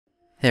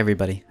Hey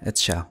everybody,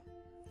 it's Chow.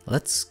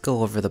 Let's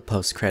go over the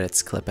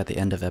post-credits clip at the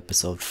end of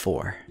episode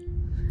 4.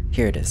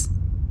 Here it is.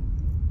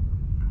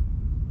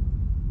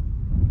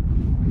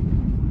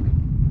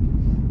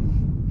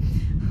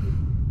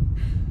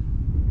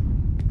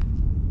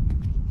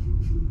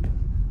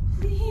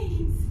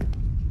 Please.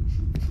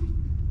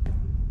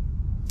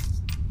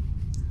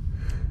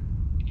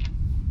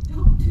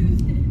 Don't do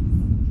this.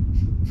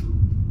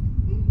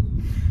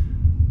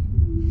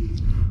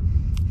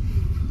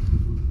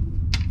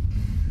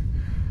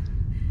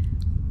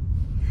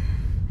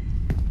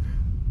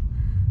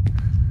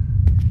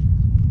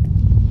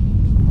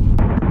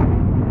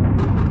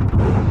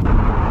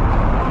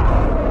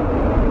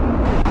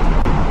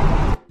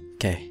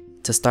 Okay,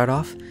 to start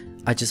off,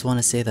 I just want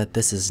to say that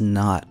this is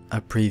not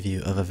a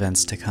preview of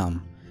events to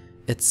come.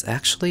 It's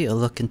actually a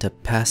look into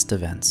past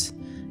events.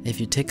 If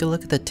you take a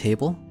look at the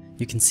table,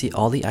 you can see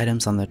all the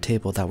items on the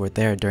table that were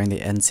there during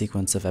the end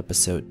sequence of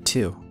episode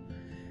 2.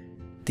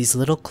 These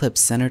little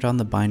clips centered on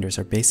the binders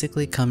are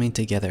basically coming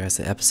together as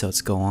the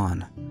episodes go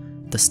on.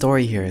 The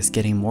story here is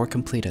getting more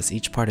complete as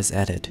each part is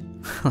added,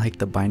 like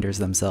the binders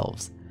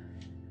themselves.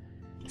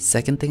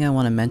 Second thing I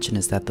want to mention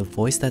is that the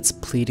voice that's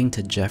pleading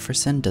to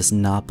Jefferson does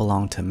not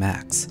belong to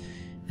Max.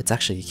 It's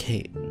actually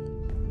Kate.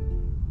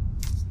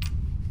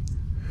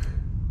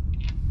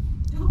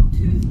 Don't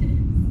do this.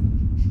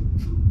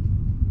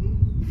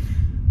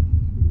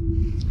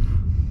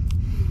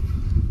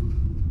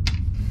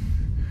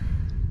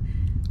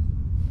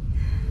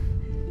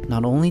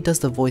 Not only does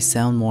the voice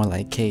sound more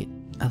like Kate,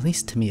 at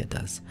least to me it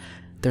does,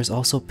 there's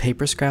also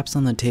paper scraps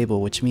on the table,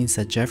 which means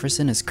that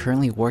Jefferson is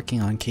currently working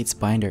on Kate's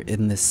binder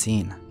in this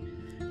scene.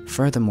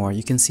 Furthermore,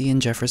 you can see in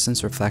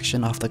Jefferson's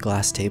reflection off the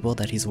glass table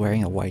that he's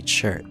wearing a white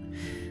shirt.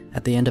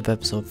 At the end of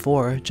episode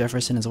 4,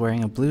 Jefferson is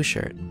wearing a blue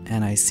shirt,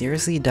 and I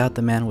seriously doubt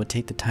the man would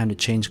take the time to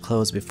change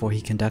clothes before he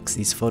conducts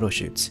these photo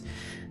shoots.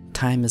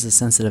 Time is a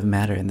sensitive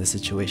matter in this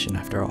situation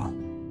after all.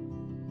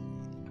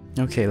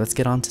 Okay, let's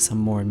get on to some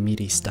more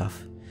meaty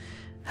stuff.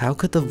 How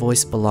could the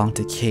voice belong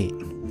to Kate?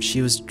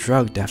 She was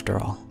drugged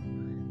after all.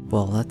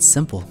 Well, that's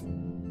simple.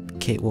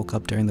 Kate woke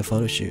up during the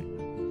photo shoot.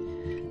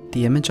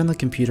 The image on the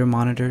computer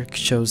monitor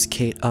shows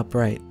Kate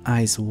upright,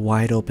 eyes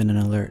wide open and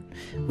alert,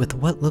 with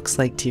what looks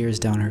like tears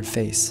down her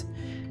face.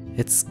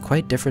 It's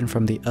quite different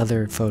from the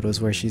other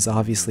photos where she's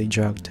obviously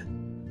drugged.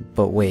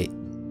 But wait,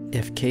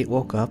 if Kate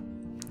woke up,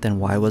 then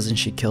why wasn't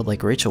she killed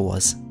like Rachel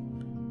was?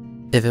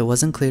 If it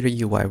wasn't clear to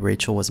you why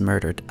Rachel was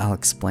murdered, I'll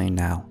explain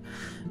now.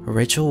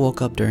 Rachel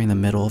woke up during the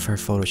middle of her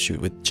photo shoot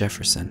with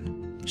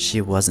Jefferson. She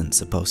wasn't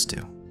supposed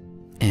to.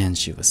 And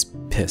she was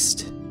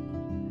pissed.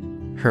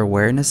 Her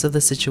awareness of the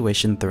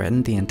situation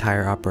threatened the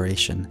entire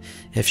operation.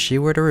 If she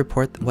were to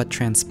report what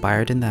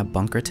transpired in that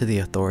bunker to the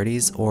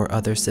authorities or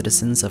other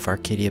citizens of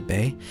Arcadia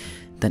Bay,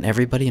 then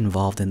everybody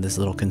involved in this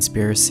little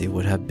conspiracy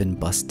would have been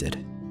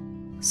busted.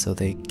 So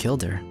they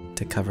killed her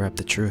to cover up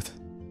the truth.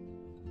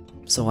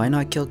 So why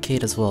not kill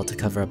Kate as well to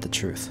cover up the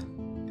truth?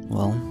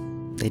 Well,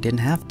 they didn't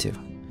have to.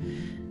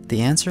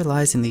 The answer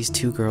lies in these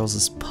two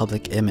girls'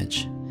 public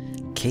image.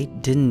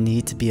 Kate didn't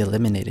need to be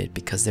eliminated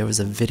because there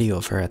was a video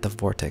of her at the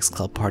Vortex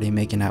Club party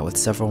making out with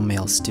several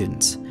male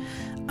students.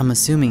 I'm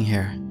assuming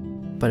here,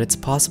 but it's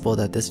possible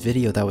that this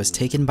video that was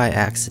taken by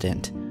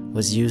accident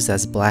was used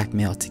as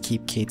blackmail to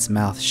keep Kate's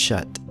mouth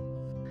shut.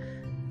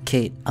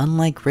 Kate,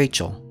 unlike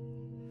Rachel,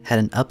 had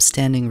an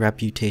upstanding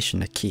reputation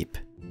to keep,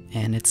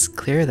 and it's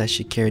clear that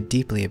she cared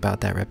deeply about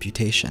that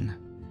reputation.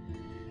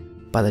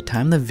 By the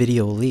time the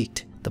video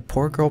leaked, the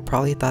poor girl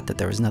probably thought that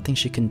there was nothing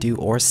she can do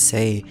or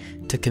say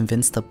to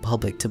convince the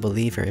public to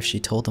believe her if she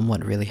told them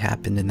what really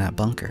happened in that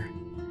bunker.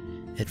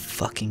 It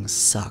fucking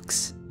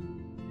sucks.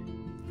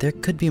 There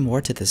could be more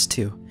to this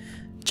too.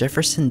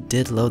 Jefferson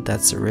did load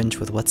that syringe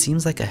with what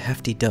seems like a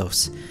hefty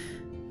dose.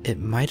 It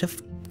might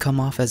have come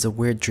off as a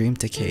weird dream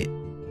to Kate.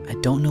 I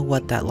don't know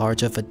what that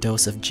large of a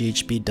dose of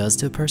GHB does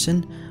to a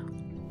person,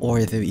 or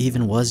if there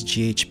even was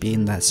GHB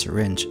in that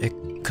syringe. It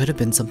could have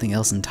been something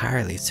else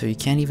entirely, so you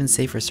can't even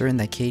say for certain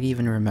that Kate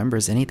even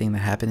remembers anything that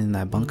happened in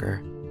that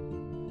bunker.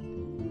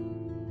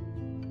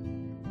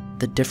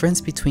 The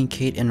difference between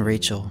Kate and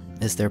Rachel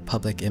is their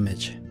public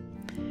image.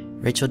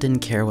 Rachel didn't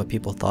care what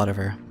people thought of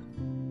her,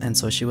 and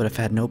so she would have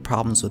had no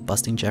problems with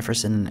busting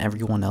Jefferson and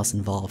everyone else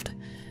involved.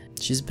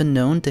 She's been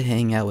known to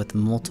hang out with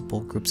multiple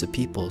groups of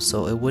people,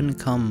 so it wouldn't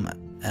come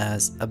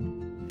as a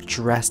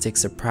drastic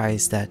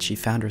surprise that she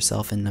found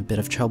herself in a bit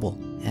of trouble,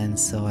 and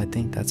so I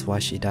think that's why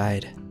she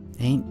died.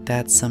 Ain't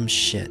that some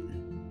shit?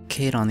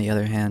 Kate, on the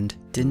other hand,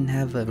 didn't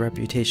have a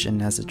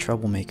reputation as a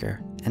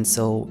troublemaker, and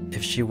so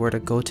if she were to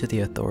go to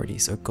the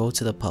authorities or go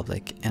to the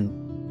public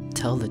and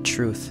tell the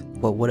truth,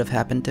 what would have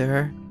happened to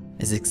her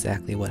is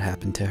exactly what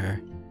happened to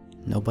her.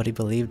 Nobody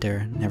believed her,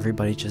 and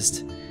everybody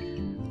just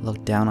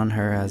looked down on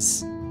her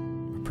as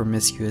a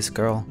promiscuous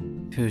girl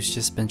who's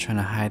just been trying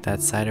to hide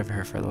that side of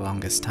her for the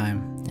longest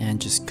time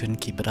and just couldn't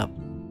keep it up.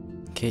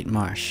 Kate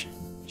Marsh,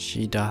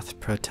 she doth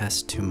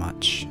protest too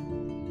much.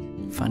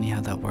 Funny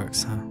how that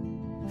works, huh?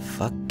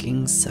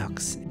 Fucking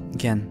sucks.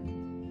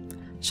 Again,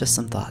 just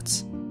some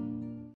thoughts.